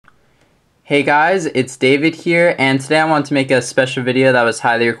Hey guys, it's David here, and today I want to make a special video that was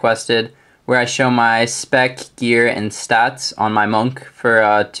highly requested where I show my spec gear and stats on my monk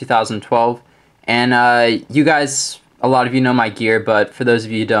for 2012. And you guys, a lot of you know my gear, but for those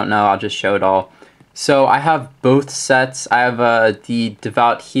of you who don't know, I'll just show it all. So I have both sets. I have the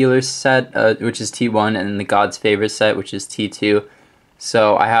Devout Healer set, which is T1, and the God's Favorite set, which is T2.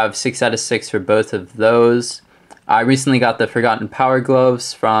 So I have 6 out of 6 for both of those. I recently got the Forgotten Power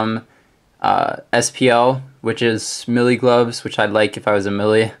gloves from SPL, which is melee gloves, which I'd like if I was a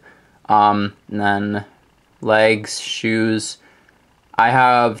melee. And then legs, shoes. I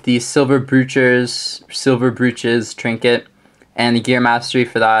have the Silver Brooches trinket, and the Gear Mastery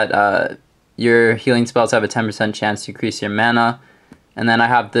for that. Your healing spells have a 10% chance to increase your mana. And then I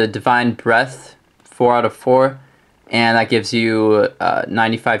have the Divine Breath, 4 out of 4, and that gives you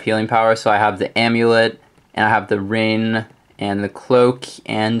 95 healing power. So I have the Amulet, and I have the Ring, and the Cloak,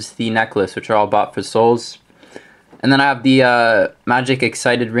 and the Necklace, which are all bought for souls. And then I have the Magic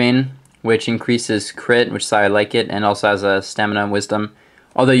Excited Ring, which increases crit, which is how I like it, and also has a Stamina and Wisdom.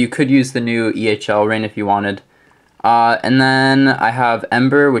 Although you could use the new EHL Ring if you wanted. And then I have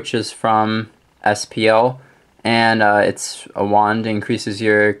Ember, which is from SPL, and it's a wand, increases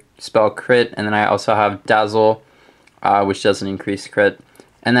your spell crit. And then I also have Dazzle, which doesn't increase crit.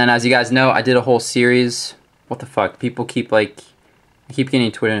 And then, as you guys know, I did a whole series. What the fuck? People keep I keep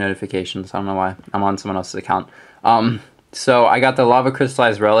getting Twitter notifications. I don't know why. I'm on someone else's account. So I got the Lava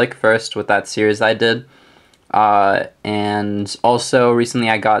Crystallized Relic first with that series I did. And also recently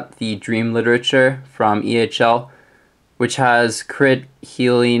I got the Dream Literature from EHL, which has crit,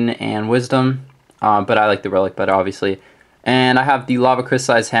 healing, and wisdom. But I like the relic better, obviously. And I have the Lava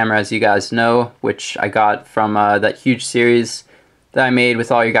Crystallized Hammer, as you guys know, which I got from that huge series that I made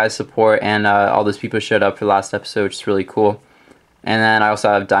with all your guys' support, and all those people showed up for the last episode, which is really cool. And then I also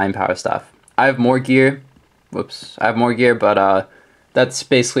have Dying Power stuff. I have more gear. Whoops. I have more gear, but that's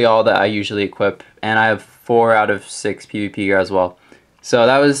basically all that I usually equip. And I have 4 out of 6 PvP gear as well. So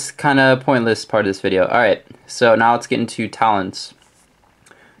that was kind of a pointless part of this video. Alright, so now let's get into talents.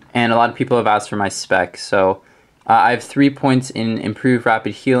 And a lot of people have asked for my spec. So I have 3 points in Improved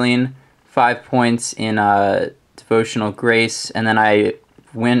Rapid Healing, 5 points in Devotional Grace, and then I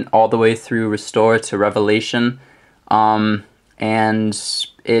went all the way through Restore to Revelation. And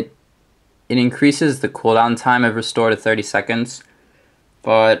it increases the cooldown time of Restore to 30 seconds.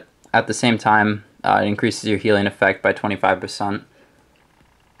 But at the same time, it increases your healing effect by 25%.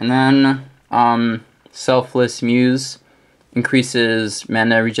 And then Selfless Muse increases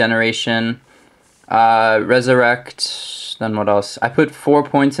mana regeneration. Resurrect, then what else? I put 4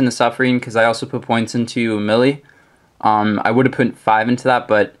 points into Suffering because I also put points into melee. I would have put 5 into that,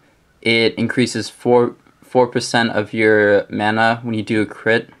 but it increases 4% of your mana when you do a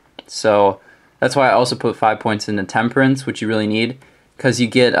crit. So that's why I also put 5 points into Temperance, which you really need, because you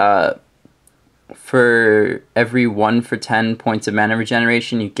get for every 1 for 10 points of mana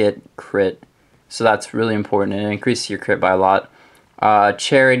regeneration, you get crit. So that's really important, and it increases your crit by a lot.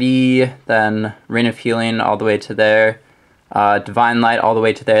 Charity, then Ring of Healing all the way to there. Divine Light all the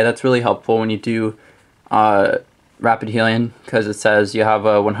way to there. That's really helpful when you do Rapid Healing, because it says you have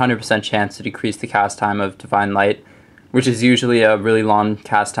a 100% chance to decrease the cast time of Divine Light, which is usually a really long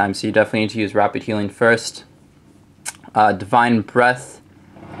cast time, so you definitely need to use Rapid Healing first. Divine Breath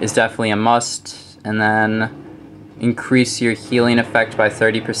is definitely a must, and then increase your healing effect by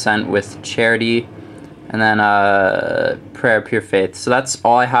 30% with Charity, and then Prayer, Pure Faith. So that's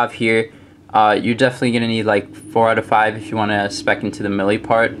all I have here. You're definitely going to need like 4 out of 5 if you want to spec into the melee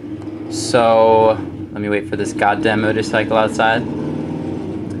part. So let me wait for this goddamn motorcycle outside.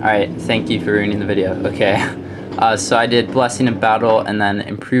 Alright, thank you for ruining the video. Okay. So I did Blessing in Battle, and then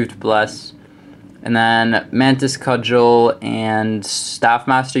Improved Bless, and then Mantis Cudgel and Staff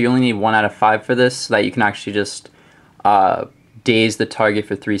Master. You only need 1 out of 5 for this, so that you can actually just daze the target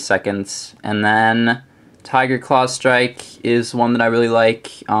for 3 seconds. And then Tiger Claw Strike is one that I really like.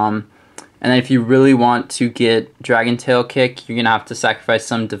 And then if you really want to get Dragon Tail Kick, you're going to have to sacrifice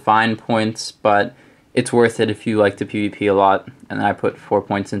some Divine points, but it's worth it if you like the PvP a lot. And then I put 4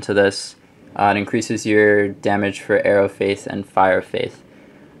 points into this. It increases your damage for Arrow Faith and Fire Faith.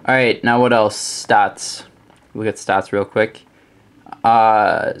 Alright, now what else? Stats. Look at stats real quick.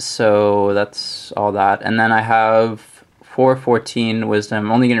 So that's all that. And then I have 414 Wisdom.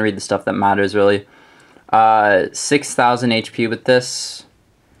 I'm only going to read the stuff that matters, really. 6,000 HP with this,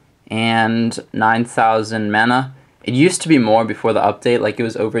 and 9,000 mana. It used to be more before the update, like it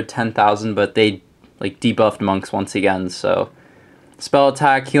was over 10,000, but they like debuffed monks once again. So spell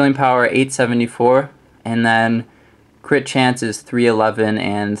attack, healing power 874, and then Crit chance is 311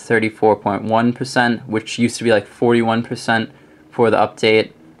 and 34.1%, which used to be like 41% for the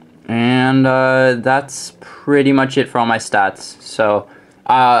update. And that's pretty much it for all my stats. So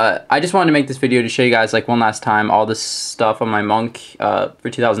I just wanted to make this video to show you guys like one last time all this stuff on my monk for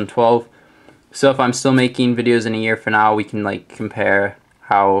 2012. So if I'm still making videos in a year from now, we can like compare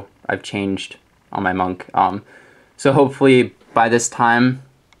how I've changed on my monk. So hopefully by this time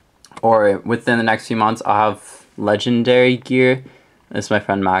or within the next few months, I'll have legendary gear. This is my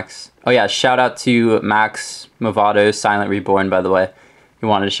friend Max. Oh yeah, shout out to Max Movado, Silent Reborn, by the way. He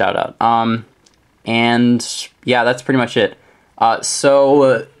wanted a shout out. And yeah, that's pretty much it.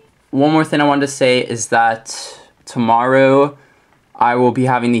 So one more thing I wanted to say is that tomorrow I will be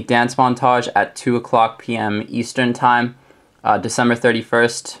having the dance montage at 2:00 p.m. Eastern Time, December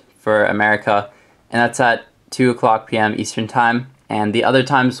 31st for America, and that's at 2:00 p.m. Eastern Time. And the other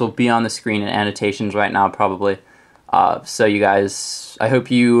times will be on the screen in annotations right now, probably. So you guys, I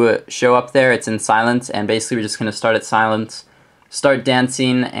hope you show up there. It's in silence, and basically we're just going to start at silence, start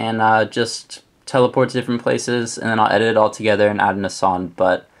dancing, and just teleport to different places, and then I'll edit it all together and add in a song.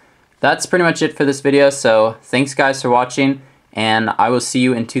 But that's pretty much it for this video, so thanks guys for watching, and I will see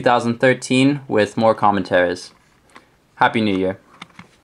you in 2013 with more commentaries. Happy New Year.